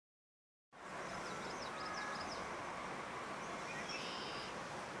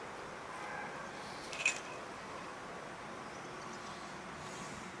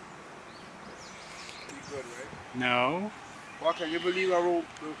No. Why can you believe I wrote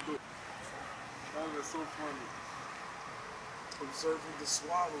the that was so funny. Observing the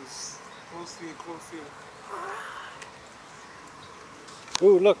swallows closely and closely.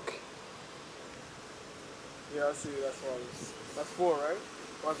 Ooh, look. Yeah, I see that swallows. That's 4, right?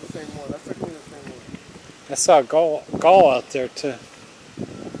 Or that's the same one? That's technically the same one. I saw a gull out there too.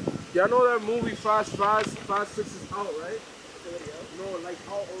 Y'all know that movie Fast 6 is out, right? No, like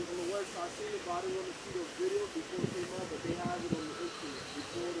out on the website. I seen it, but I didn't want to see those videos before it came out, but they have it on the internet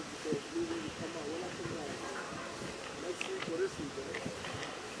before the new movie come out. When I come out, next week or this week, right?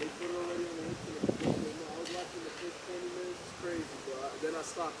 They put it already on the internet before it came out. I was watching the first 20 minutes. It's crazy, bro. Then I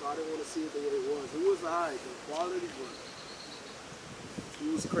stopped. I didn't want to see it the way it was. It was alright, the quality was. It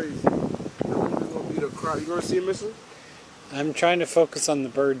was crazy. That movie's gonna be the crowd. You gonna see it, Missing? I'm trying to focus on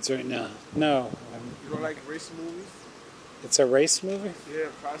the birds right now. No. You don't like race movies? It's a race movie? Yeah,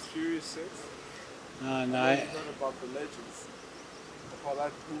 Fast Furious 6. No, I heard about the legends. I thought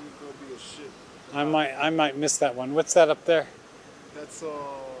that movie's gonna be a shit. I might miss that one. What's that up there? That's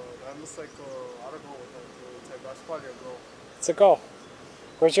that looks like I don't know what that type. That's probably a gull. It's a gull.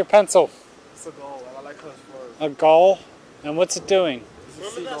 Where's your pencil? It's a gull, and I like her fur. A gull? And what's it doing?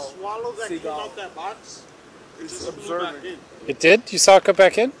 Remember that swallow that came out that box? It It's just flew back observing. in. It did? You saw it go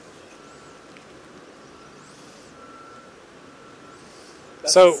back in?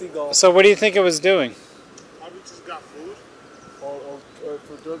 That's a seagull. So what do you think it was doing? Probably just got food.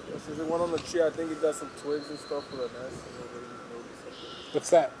 Since it went on the tree, I think it got some twigs and stuff for the nest. What's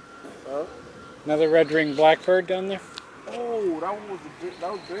that? Huh? Another red-ringed blackbird down there? Oh, that one was big.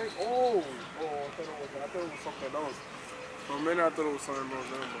 That was big. Oh, I thought it was something else. For a minute, I thought it was something else.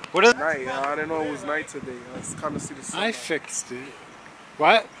 What is Night. I didn't know it was night today. I was kind of see the sun. I fixed it.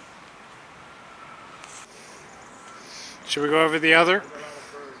 What? Should we go over the other?